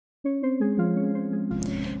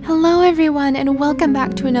Hello everyone and welcome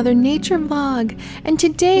back to another nature vlog, and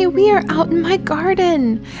today we are out in my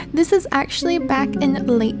garden. This is actually back in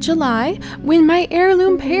late July when my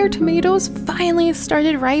heirloom pear tomatoes finally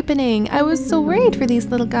started ripening. I was so worried for these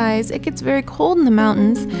little guys. It gets very cold in the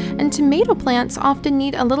mountains and tomato plants often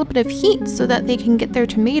need a little bit of heat so that they can get their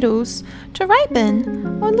tomatoes to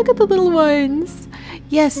ripen. Oh, look at the little ones.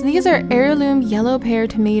 Yes, these are heirloom yellow pear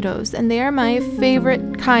tomatoes, and they are my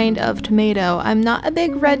favorite kind of tomato. I'm not a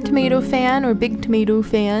big red tomato fan or big tomato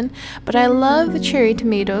fan, but I love cherry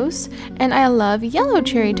tomatoes, and I love yellow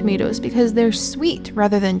cherry tomatoes because they're sweet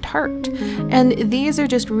rather than tart. And these are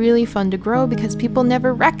just really fun to grow because people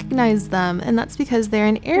never recognize them, and that's because they're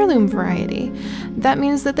an heirloom variety. That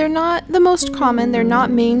means that they're not the most common, they're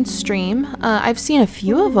not mainstream. I've seen a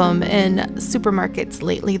few of them in supermarkets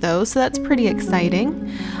lately though, so that's pretty exciting.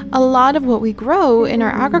 A lot of what we grow in our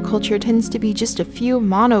agriculture tends to be just a few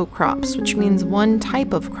monocrops, which means one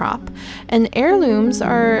type of crop. And heirlooms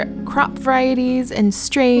are crop varieties and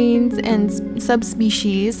strains and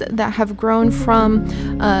subspecies that have grown from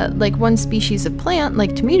like one species of plant,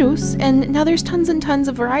 like tomatoes, and now there's tons and tons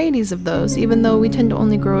of varieties of those, even though we tend to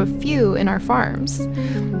only grow a few in our farms.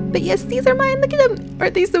 But yes, these are mine. Look at them.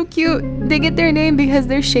 Aren't they so cute? They get their name because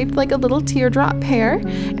they're shaped like a little teardrop pear,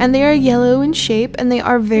 and they are yellow in shape, and they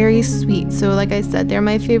are very sweet. So like I said, they're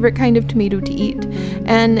my favorite kind of tomato to eat.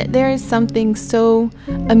 And there is something so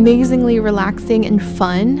amazingly relaxing and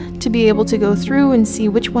fun to be able to go through and see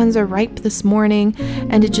which ones are ripe this morning,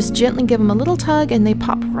 and to just gently give them a little tug and they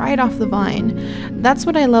pop right off the vine. That's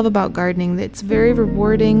what I love about gardening. It's very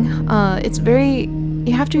rewarding.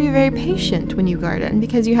 You have to be very patient when you garden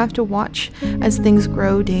because you have to watch as things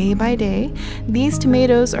grow day by day. These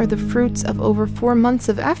tomatoes are the fruits of over 4 months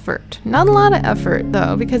of effort. Not a lot of effort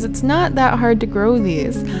though, because it's not that hard to grow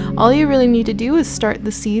these. All you really need to do is start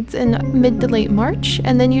the seeds in mid to late March,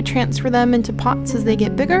 and then you transfer them into pots as they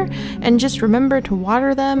get bigger, and just remember to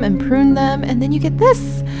water them and prune them, and then you get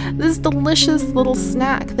this delicious little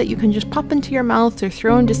snack that you can just pop into your mouth or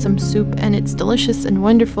throw into some soup, and it's delicious and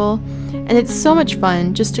wonderful. And it's so much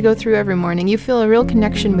fun just to go through every morning. You feel a real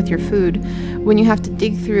connection with your food when you have to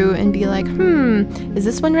dig through and be like, is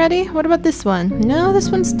this one ready? What about this one? No, this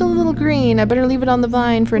one's still a little green. I better leave it on the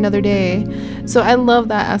vine for another day. So I love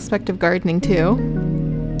that aspect of gardening too.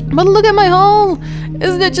 But look at my haul!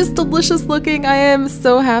 Isn't it just delicious looking? I am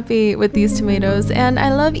so happy with these tomatoes and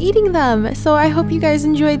I love eating them. So I hope you guys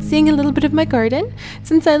enjoyed seeing a little bit of my garden.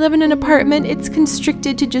 Since I live in an apartment, it's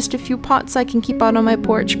constricted to just a few pots I can keep out on my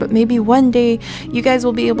porch, but maybe one day you guys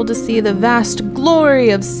will be able to see the vast glory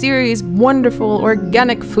of Seri's wonderful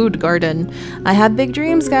organic food garden. I have big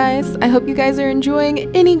dreams, guys. I hope you guys are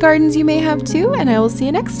enjoying any gardens you may have too, and I will see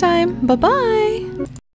you next time. Bye-bye!